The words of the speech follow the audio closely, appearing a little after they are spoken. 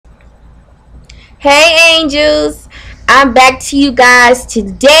Hey angels, I'm back to you guys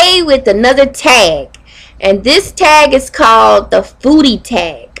today with another tag, and this tag is called the Foodie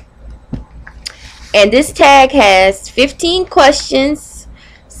Tag. And this tag has 15 questions,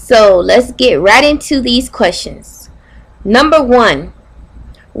 so let's get right into these questions. Number 1,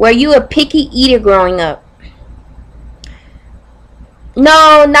 were you a picky eater growing up?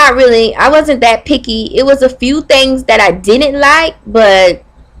 No, not really. I wasn't that picky. It was a few things that I didn't like, but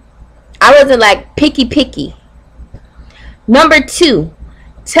I wasn't like picky. Number 2,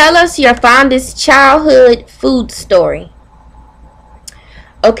 tell us your fondest childhood food story.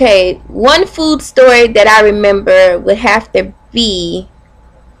 Okay, one food story that I remember would have to be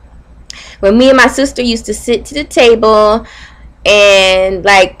when me and my sister used to sit to the table, and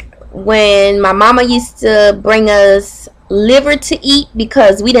like when my mama used to bring us liver to eat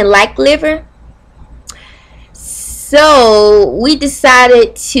because we didn't like liver. So we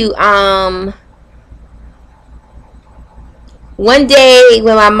decided to one day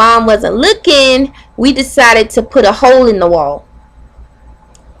when my mom wasn't looking, we decided to put a hole in the wall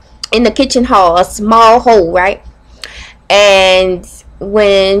in the kitchen hall, a small hole, right? And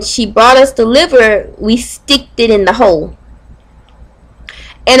when she brought us the liver, we sticked it in the hole.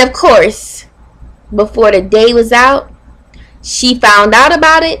 And of course, before the day was out, she found out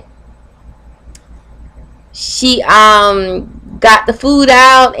about it. She got the food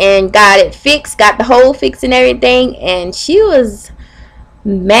out and got it fixed, got the hole fixed and everything, and she was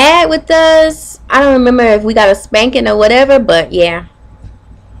mad with us. I don't remember if we got a spanking or whatever, but yeah.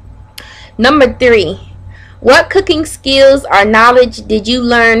 Number 3, what cooking skills or knowledge did you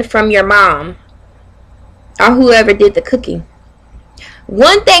learn from your mom or whoever did the cooking?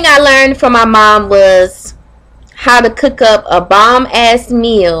 One thing I learned from my mom was how to cook up a bomb-ass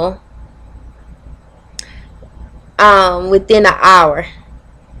meal within an hour.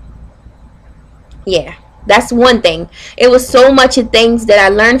 Yeah, that's one thing. It was so much of things that I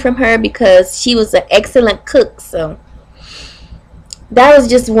learned from her because she was an excellent cook. So that was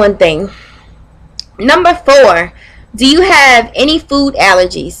just one thing. Number 4, do you have any food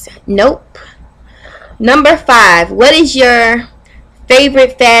allergies? Nope. Number 5, what is your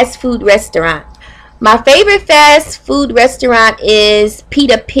favorite fast food restaurant? My favorite fast food restaurant is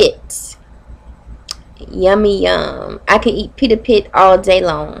Pita Pit. Yummy yum. I can eat Pita Pit all day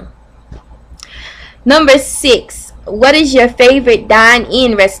long. Number 6, what is your favorite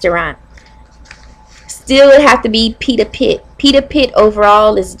dine-in restaurant? Still would have to be Pita Pit. Pita Pit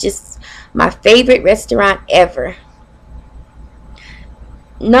overall is just my favorite restaurant ever.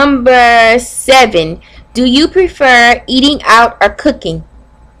 Number 7, do you prefer eating out or cooking?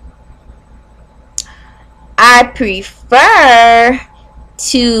 I prefer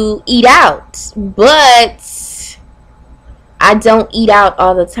to eat out, but I don't eat out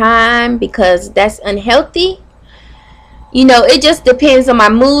all the time because that's unhealthy. You know, it just depends on my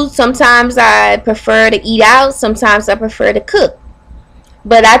mood. Sometimes I prefer to eat out, sometimes I prefer to cook.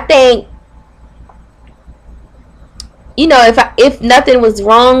 But I think, you know, if nothing was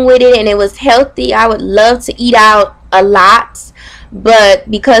wrong with it and it was healthy, I would love to eat out a lot.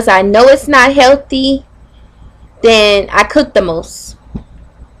 But because I know it's not healthy, then I cook the most.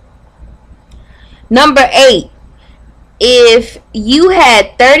 Number 8, if you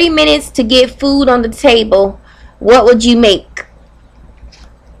had 30 minutes to get food on the table, what would you make?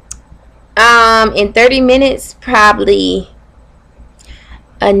 In 30 minutes, probably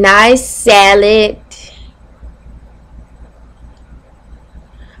a nice salad.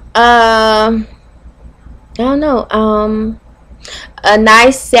 I don't know. A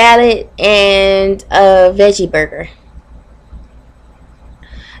nice salad and a veggie burger.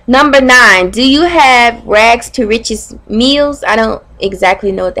 Number 9, do you have rags to riches meals? I don't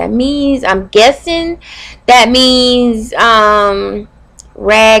exactly know what that means. I'm guessing that means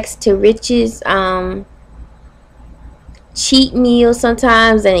rags to riches, cheap meals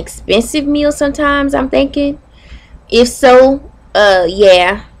sometimes and expensive meals sometimes, I'm thinking. If so,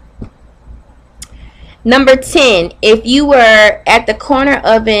 yeah. Number 10, if you were at the corner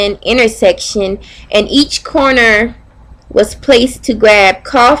of an intersection and each corner was placed to grab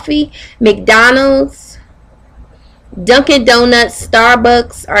coffee, McDonald's, Dunkin' Donuts,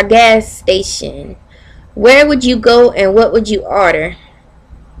 Starbucks, or gas station, where would you go and what would you order?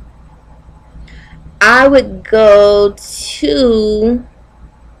 I would go to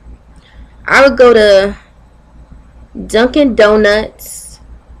Dunkin' Donuts,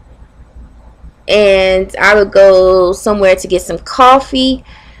 and I would go somewhere to get some coffee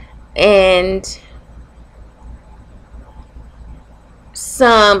and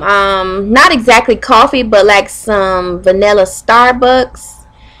some not exactly coffee, but like some vanilla Starbucks,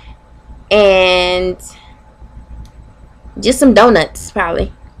 and just some donuts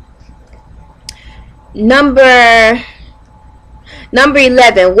probably. Number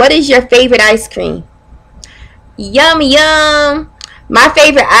 11. What is your favorite ice cream? Yum yum. My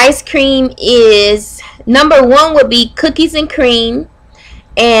favorite ice cream is, number 1 would be cookies and cream,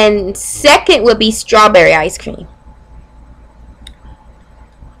 and second would be strawberry ice cream.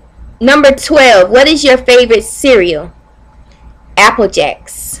 Number 12. What is your favorite cereal? Apple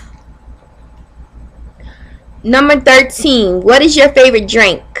Jacks. Number 13. What is your favorite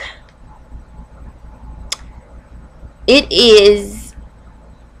drink? It is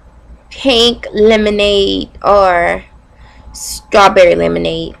pink lemonade or strawberry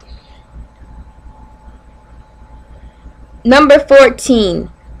lemonade. Number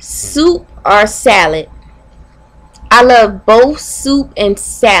 14. Soup or salad? I love both soup and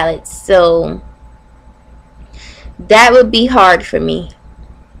salad, so that would be hard for me.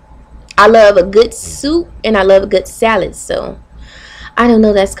 I love a good soup and I love a good salad, so I don't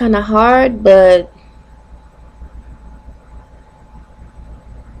know, that's kind of hard, but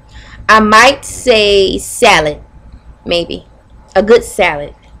I might say salad, maybe. A good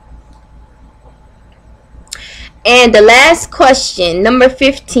salad. And the last question, number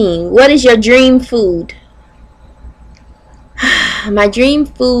 15. What is your dream food? My dream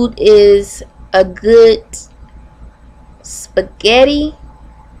food is a good spaghetti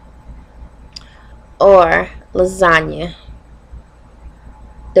or lasagna.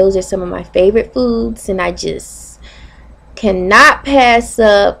 Those are some of my favorite foods, and I just cannot pass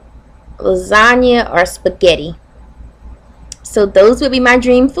up lasagna or spaghetti. So those would be my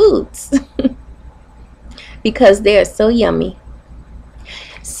dream foods because they are so yummy.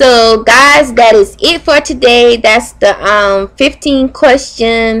 So guys, that is it for today. That's the 15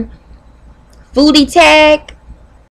 question foodie tag.